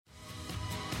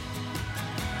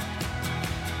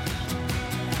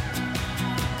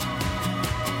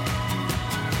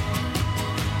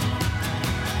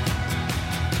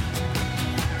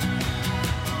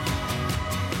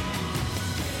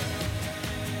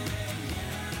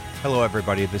Hello,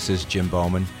 everybody. This is Jim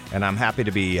Bowman, and I'm happy to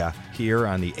be here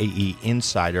on the AE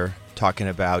Insider talking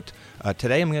about,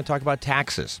 today I'm going to talk about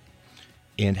taxes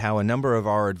and how a number of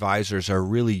our advisors are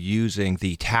really using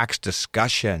the tax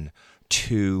discussion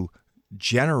to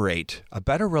generate a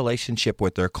better relationship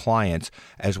with their clients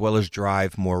as well as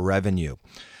drive more revenue.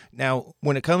 Now,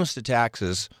 when it comes to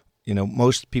taxes,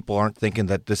 most people aren't thinking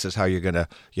that this is how you're going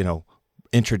to,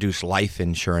 introduce life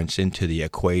insurance into the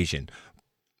equation.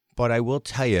 But I will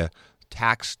tell you,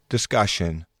 tax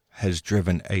discussion has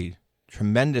driven a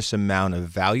tremendous amount of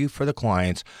value for the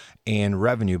clients and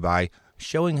revenue by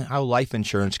showing how life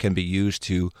insurance can be used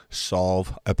to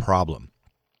solve a problem.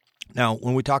 Now,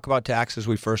 when we talk about taxes,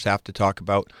 we first have to talk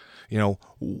about,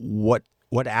 what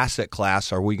asset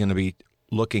class are we going to be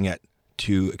looking at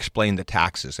to explain the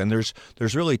taxes? And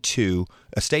there's really two: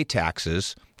 estate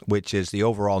taxes, which is the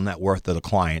overall net worth of the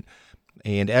client.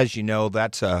 And as you know,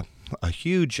 that's a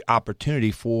huge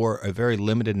opportunity for a very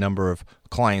limited number of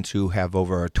clients who have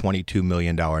over a $22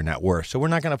 million net worth. So we're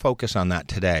not going to focus on that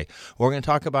today. What we're going to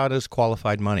talk about is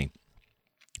qualified money.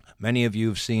 Many of you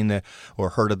have seen or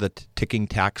heard of the ticking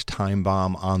tax time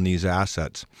bomb on these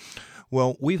assets.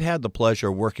 Well, we've had the pleasure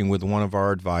of working with one of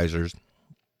our advisors,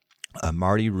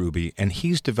 Marty Ruby, and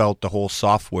he's developed a whole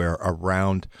software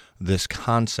around this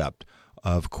concept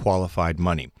of qualified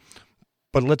money.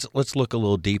 But let's look a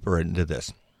little deeper into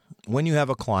this. When you have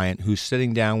a client who's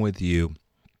sitting down with you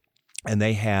and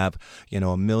they have,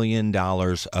 $1 million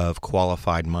of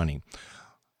qualified money,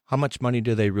 how much money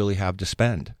do they really have to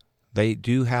spend? They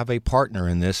do have a partner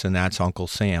in this, and that's Uncle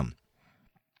Sam.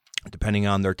 Depending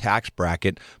on their tax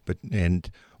bracket, and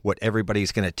what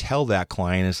everybody's going to tell that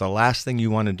client is the last thing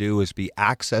you want to do is be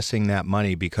accessing that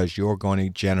money because you're going to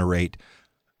generate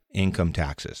income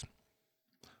taxes.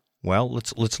 Well,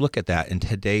 let's look at that in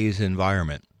today's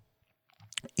environment.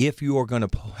 If you are going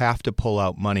to have to pull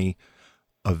out money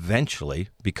eventually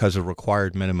because of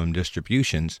required minimum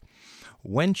distributions,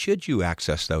 when should you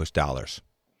access those dollars?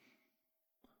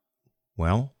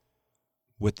 Well,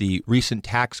 with the recent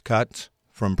tax cuts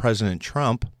from President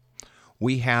Trump,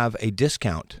 we have a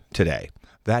discount today.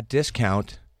 That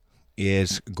discount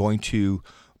is going to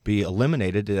be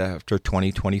eliminated after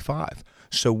 2025.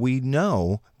 So we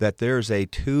know that there's a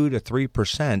 2 to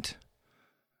 3%,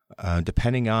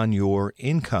 depending on your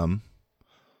income,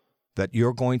 that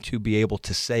you're going to be able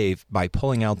to save by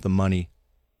pulling out the money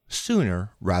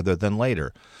sooner rather than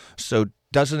later. So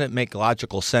doesn't it make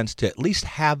logical sense to at least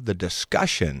have the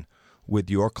discussion with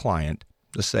your client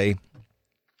to say,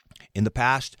 in the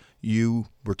past, you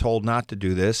were told not to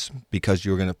do this because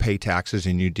you were going to pay taxes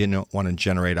and you didn't want to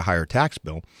generate a higher tax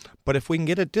bill. But if we can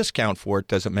get a discount for it,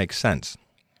 does it make sense?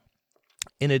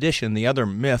 In addition, the other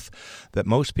myth that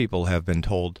most people have been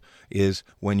told is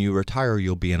when you retire,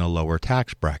 you'll be in a lower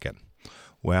tax bracket.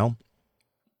 Well,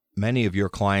 many of your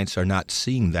clients are not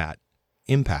seeing that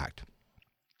impact.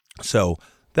 So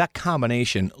that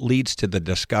combination leads to the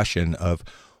discussion of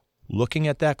looking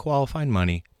at that qualified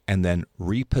money and then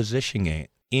repositioning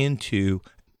it into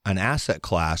an asset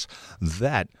class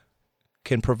that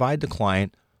can provide the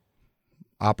client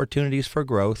opportunities for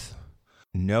growth,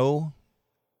 no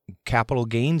capital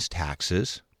gains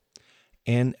taxes,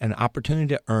 and an opportunity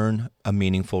to earn a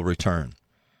meaningful return.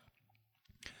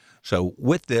 So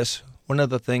with this, one of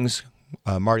the things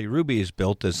Marty Ruby has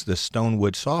built is the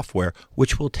Stonewood software,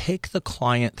 which will take the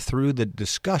client through the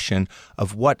discussion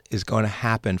of what is going to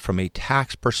happen from a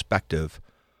tax perspective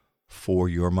for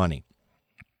your money.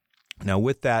 Now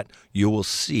with that, you will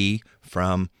see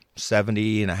from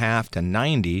 70.5 to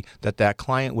 90 that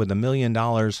client with $1 million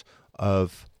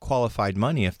of qualified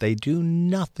money, if they do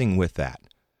nothing with that,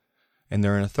 and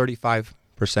they're in a 35%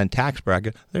 tax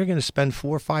bracket, they're going to spend $400,000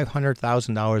 or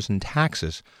 $500,000 in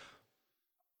taxes,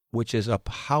 which is a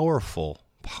powerful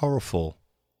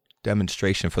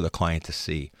demonstration for the client to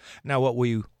see. Now, what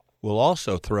we will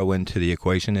also throw into the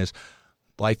equation is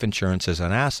life insurance as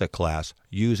an asset class,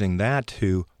 using that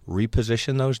to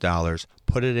reposition those dollars,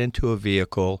 put it into a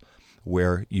vehicle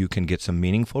where you can get some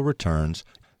meaningful returns.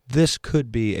 This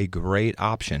could be a great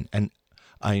option. And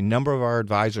a number of our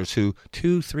advisors who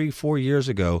 2, 3, 4 years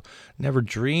ago never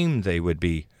dreamed they would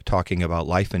be talking about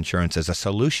life insurance as a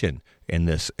solution in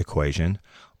this equation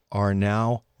are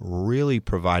now really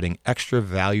providing extra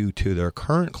value to their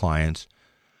current clients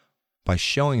by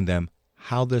showing them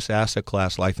how this asset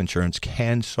class life insurance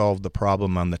can solve the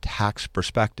problem on the tax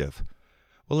perspective.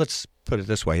 Well, let's put it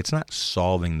this way. It's not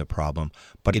solving the problem,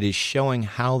 but it is showing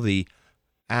how the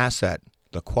asset,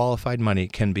 the qualified money,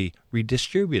 can be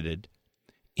redistributed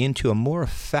into a more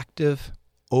effective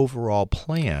overall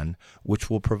plan, which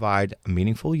will provide a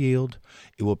meaningful yield.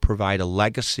 It will provide a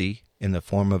legacy in the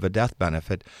form of a death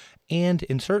benefit, and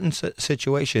in certain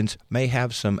situations may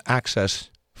have some access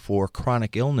for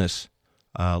chronic illness,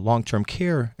 long-term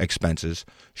care expenses,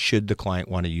 should the client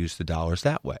want to use the dollars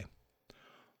that way.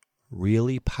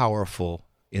 Really powerful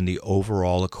in the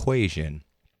overall equation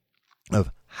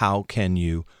of how can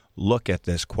you look at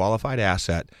this qualified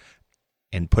asset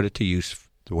and put it to use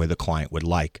the way the client would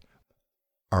like.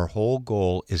 Our whole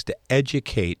goal is to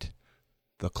educate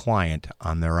the client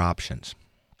on their options.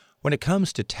 When it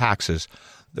comes to taxes,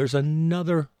 there's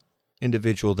another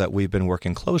individual that we've been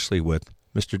working closely with,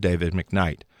 Mr. David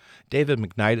McKnight. David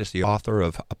McKnight is the author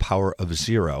of A Power of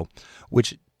Zero,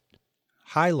 which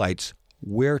highlights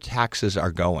where taxes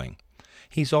are going.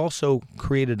 He's also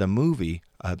created a movie,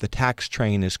 The Tax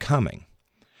Train is Coming.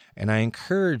 And I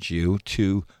encourage you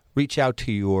to reach out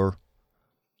to your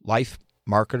life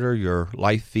marketer, your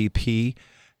life VP,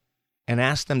 and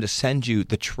ask them to send you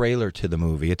the trailer to the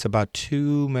movie. It's about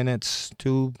 2 minutes,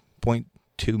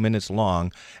 2.2 minutes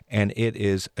long, and it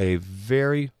is a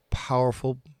very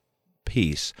powerful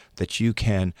piece that you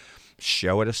can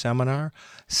show at a seminar,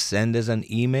 send as an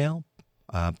email,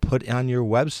 put on your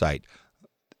website,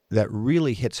 that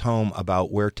really hits home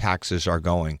about where taxes are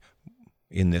going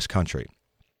in this country.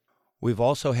 We've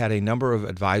also had a number of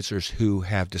advisors who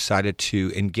have decided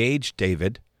to engage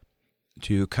David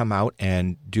to come out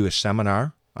and do a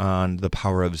seminar on the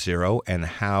power of zero and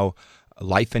how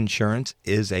life insurance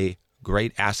is a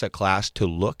great asset class to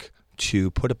look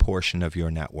to put a portion of your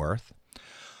net worth.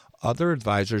 Other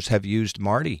advisors have used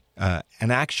Marty, an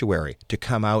actuary, to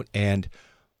come out and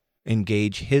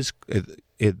engage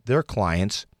their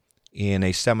clients in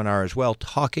a seminar as well,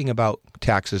 talking about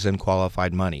taxes and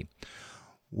qualified money.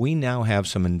 We now have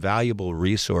some invaluable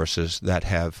resources that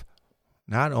have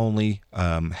not only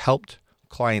helped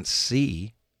clients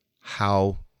see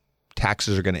how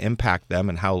taxes are going to impact them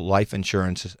and how life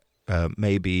insurance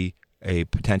may be a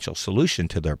potential solution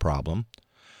to their problem,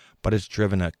 but it's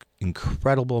driven an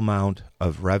incredible amount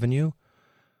of revenue.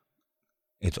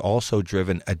 It's also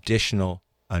driven additional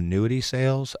annuity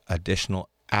sales, additional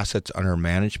assets under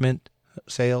management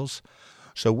sales.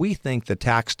 So we think the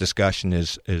tax discussion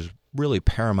is really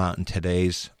paramount in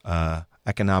today's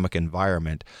economic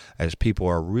environment, as people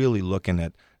are really looking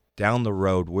at down the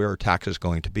road where tax is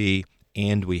going to be,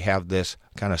 and we have this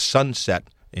kind of sunset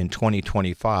in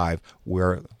 2025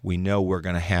 where we know we're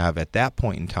going to have at that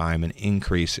point in time an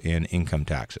increase in income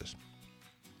taxes.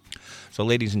 So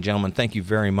ladies and gentlemen, thank you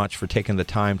very much for taking the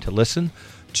time to listen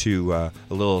to a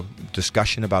little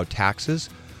discussion about taxes.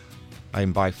 I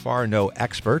am by far no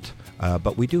expert,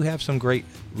 but we do have some great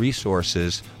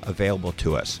resources available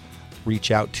to us.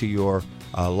 Reach out to your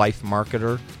life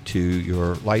marketer, to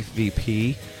your life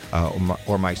VP,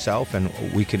 or myself, and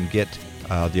we can get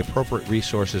the appropriate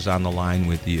resources on the line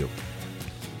with you.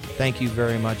 Thank you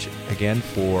very much again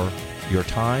for your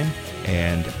time,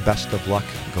 and best of luck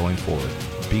going forward.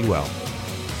 Be well.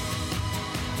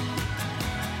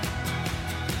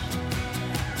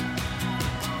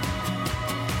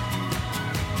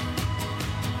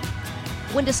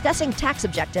 When discussing tax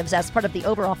objectives as part of the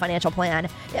overall financial plan,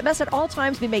 it must at all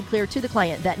times be made clear to the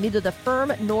client that neither the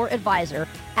firm nor advisor,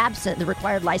 absent the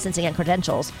required licensing and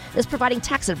credentials, is providing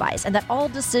tax advice, and that all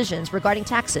decisions regarding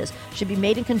taxes should be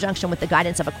made in conjunction with the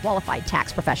guidance of a qualified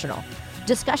tax professional.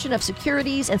 Discussion of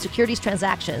securities and securities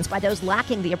transactions by those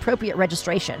lacking the appropriate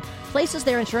registration places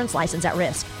their insurance license at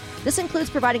risk. This includes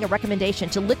providing a recommendation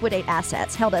to liquidate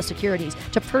assets held as securities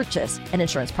to purchase an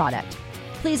insurance product.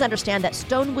 Please understand that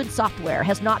Stonewood Software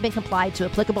has not been complied to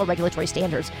applicable regulatory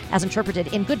standards as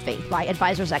interpreted in good faith by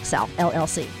Advisors XL,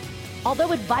 LLC.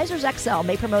 Although Advisors XL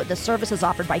may promote the services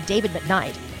offered by David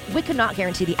McKnight, we cannot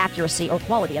guarantee the accuracy or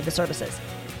quality of the services.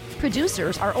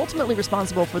 Producers are ultimately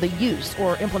responsible for the use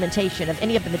or implementation of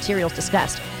any of the materials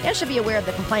discussed and should be aware of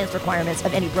the compliance requirements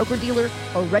of any broker-dealer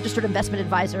or registered investment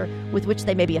advisor with which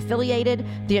they may be affiliated,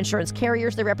 the insurance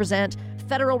carriers they represent,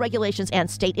 federal regulations, and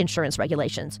state insurance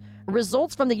regulations.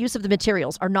 Results from the use of the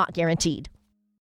materials are not guaranteed.